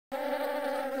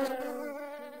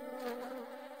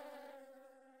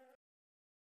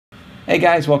Hey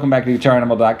guys, welcome back to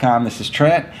GuitarAnimal.com. This is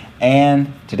Trent,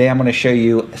 and today I'm going to show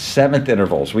you seventh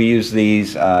intervals. We use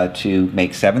these to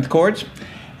make seventh chords,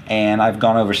 and I've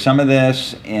gone over some of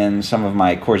this in some of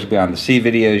my Chords Beyond the Sea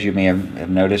videos you may have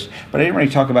noticed, but I didn't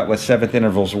really talk about what seventh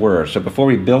intervals were. So before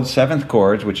we build seventh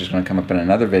chords, which is going to come up in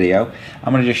another video,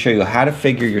 I'm going to just show you how to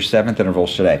figure your seventh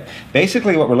intervals today.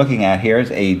 Basically what we're looking at here is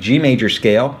a G major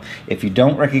scale. If you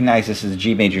don't recognize this as a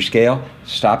G major scale,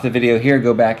 stop the video here,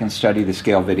 go back and study the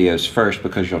scale videos first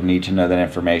because you'll need to know that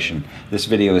information. This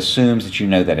video assumes that you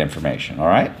know that information, all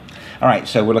right? All right,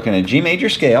 so we're looking at a G major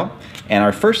scale, and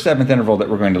our first seventh interval that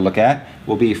we're going to look at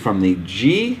will be from the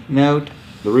G note,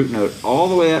 the root note, all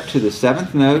the way up to the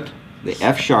seventh note, the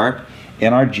F sharp,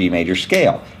 in our G major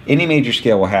scale. Any major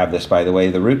scale will have this, by the way.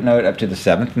 The root note up to the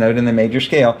seventh note in the major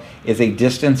scale is a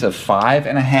distance of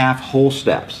 5.5 whole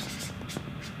steps.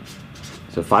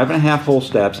 So 5.5 whole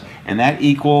steps, and that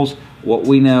equals what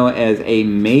we know as a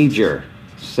major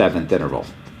seventh interval.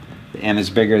 The M is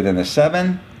bigger than the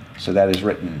 7, so that is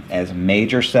written as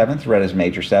major seventh, read as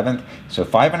major seventh. So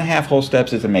 5.5 whole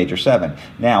steps is a major 7.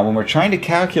 Now, when we're trying to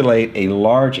calculate a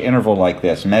large interval like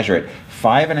this, measure it,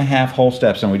 5.5 whole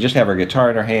steps, and we just have our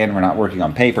guitar in our hand, we're not working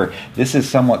on paper, this is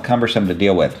somewhat cumbersome to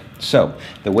deal with. So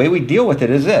the way we deal with it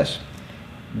is this.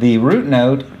 The root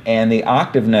note and the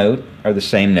octave note are the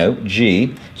same note,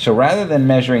 G. So rather than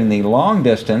measuring the long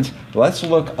distance, let's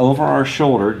look over our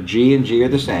shoulder. G and G are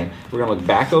the same. We're going to look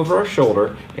back over our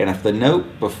shoulder, and if the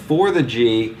note before the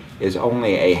G is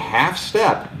only a half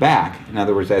step back, in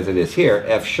other words, as it is here,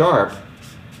 F sharp,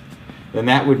 then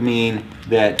that would mean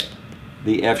that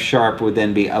the F sharp would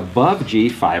then be above G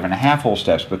 5.5 whole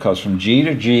steps, because from G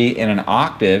to G in an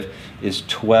octave is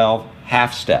 12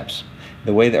 half steps.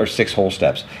 The way there are 6 whole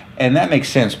steps. And that makes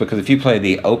sense because if you play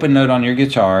the open note on your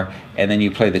guitar and then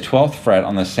you play the 12th fret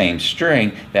on the same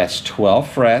string, that's 12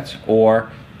 frets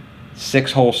or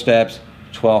 6 whole steps,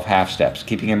 12 half steps,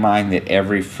 keeping in mind that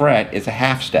every fret is a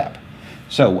half step.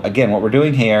 So again, what we're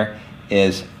doing here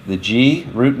is the G,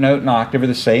 root note, and octave are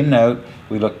the same note.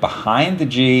 We look behind the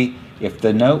G. If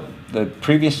the note, the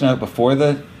previous note before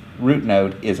the root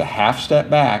note is a half step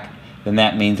back, then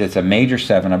that means it's a major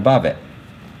 7 above it.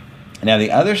 Now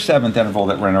the other seventh interval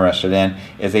that we're interested in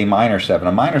is a minor 7.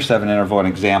 A minor 7 interval, an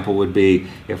example would be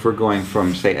if we're going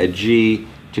from, say, a G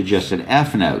to just an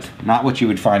F note. Not what you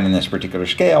would find in this particular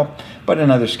scale, but in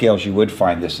other scales you would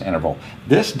find this interval.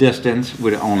 This distance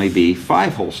would only be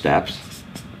 5 whole steps.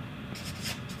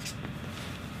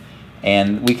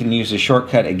 And we can use the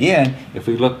shortcut again. If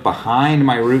we look behind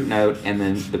my root note and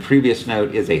then the previous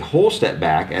note is a whole step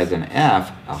back as an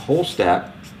F, a whole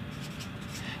step,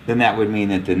 then that would mean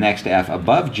that the next F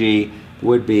above G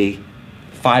would be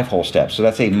 5 whole steps. So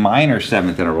that's a minor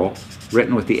seventh interval,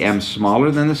 written with the M smaller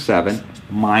than the 7,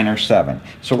 minor 7.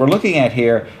 So what we're looking at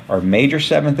here are major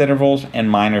seventh intervals and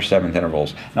minor seventh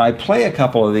intervals. Now I play a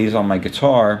couple of these on my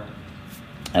guitar,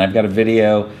 and I've got a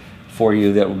video for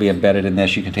you that will be embedded in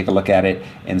this. You can take a look at it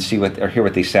and see what, or hear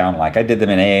what they sound like. I did them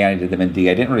in A, I did them in D.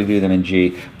 I didn't really do them in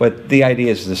G, but the idea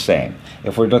is the same.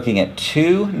 If we're looking at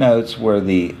 2 notes where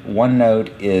the one note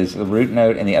is the root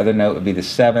note and the other note would be the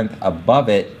 7th above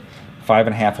it,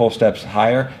 5.5 whole steps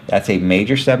higher, that's a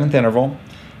major 7th interval.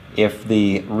 If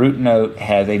the root note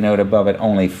has a note above it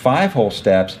only 5 whole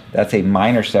steps, that's a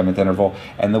minor 7th interval.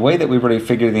 And the way that we really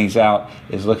figure these out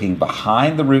is looking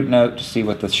behind the root note to see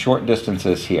what the short distance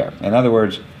is here. In other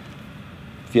words,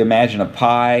 if you imagine a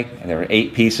pie, and there are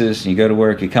 8 pieces, and you go to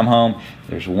work, you come home,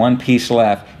 there's 1 piece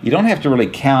left. You don't have to really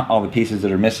count all the pieces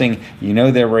that are missing. You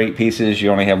know there were 8 pieces,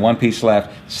 you only have 1 piece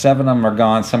left, 7 of them are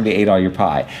gone, somebody ate all your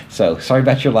pie. So sorry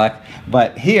about your luck,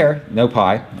 but here, no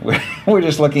pie. We're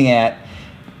just looking at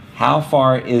how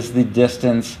far is the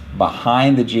distance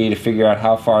behind the G to figure out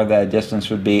how far that distance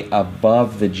would be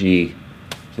above the G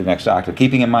to the next octave.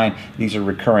 Keeping in mind, these are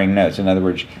recurring notes. In other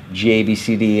words, G, A, B,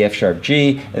 C, D, E, F sharp,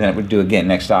 G, and then it would do again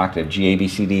next octave, G, A, B,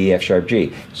 C, D, E, F sharp,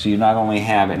 G. So you not only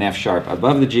have an F sharp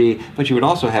above the G, but you would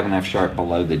also have an F sharp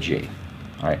below the G.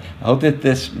 All right, I hope that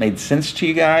this made sense to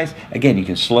you guys. Again, you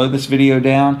can slow this video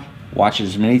down, watch it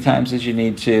as many times as you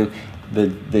need to.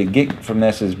 The gig from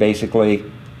this is basically,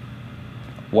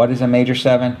 what is a major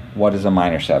 7? What is a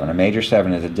minor 7? A major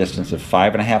 7 is a distance of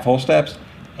 5.5 whole steps.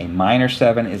 A minor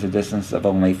 7 is a distance of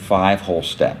only 5 whole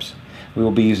steps. We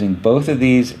will be using both of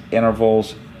these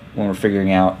intervals when we're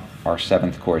figuring out our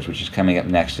 7th chords, which is coming up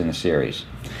next in the series.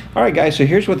 All right, guys, so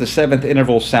here's what the 7th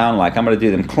intervals sound like. I'm going to do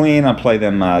them clean. I'll play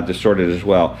them distorted as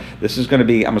well. This is going to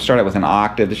be, I'm going to start out with an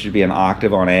octave. This should be an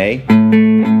octave on A.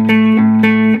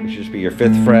 This should be your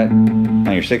 5th fret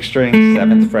on your 6th string,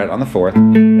 7th fret on the 4th.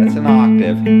 That's an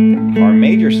octave. Our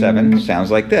major 7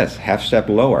 sounds like this, half step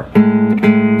lower.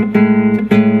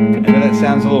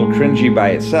 sounds a little cringy by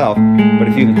itself, but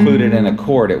if you include it in a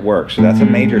chord, it works. So that's a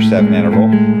major 7 interval.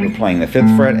 We're playing the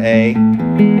 5th fret A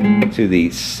to the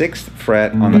 6th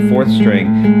fret on the 4th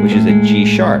string, which is a G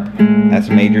sharp. That's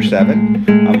a major 7.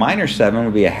 A minor 7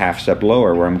 would be a half step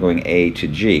lower, where I'm going A to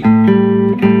G.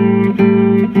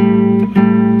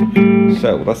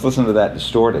 So let's listen to that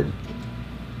distorted.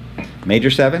 Major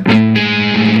 7.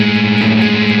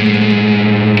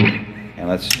 And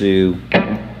let's do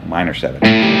minor 7.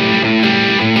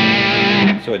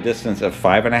 So a distance of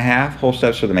 5.5 whole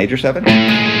steps for the major 7,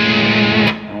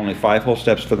 and only 5 whole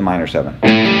steps for the minor 7.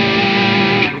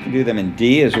 We can do them in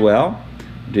D as well.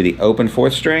 Do the open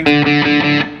 4th string to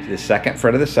the 2nd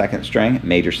fret of the 2nd string,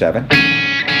 major 7.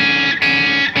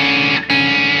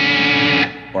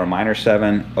 Or a minor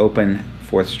 7, open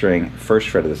 4th string, 1st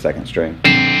fret of the 2nd string.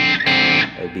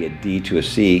 That would be a D to a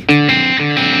C. I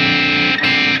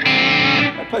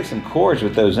play some chords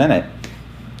with those in it.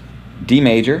 D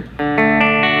major,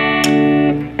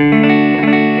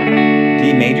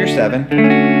 D major 7.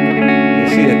 You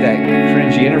see that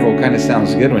cringy interval kind of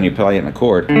sounds good when you play it in a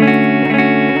chord. D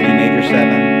major 7,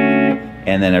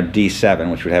 and then a D7,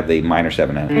 which would have the minor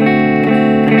 7 in it.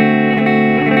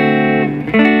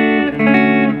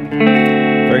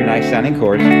 Very nice sounding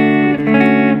chords.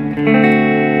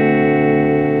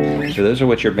 So those are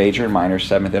what your major and minor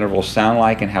 7th intervals sound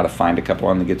like and how to find a couple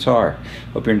on the guitar.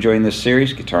 Hope you're enjoying this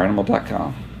series,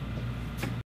 guitaranimal.com.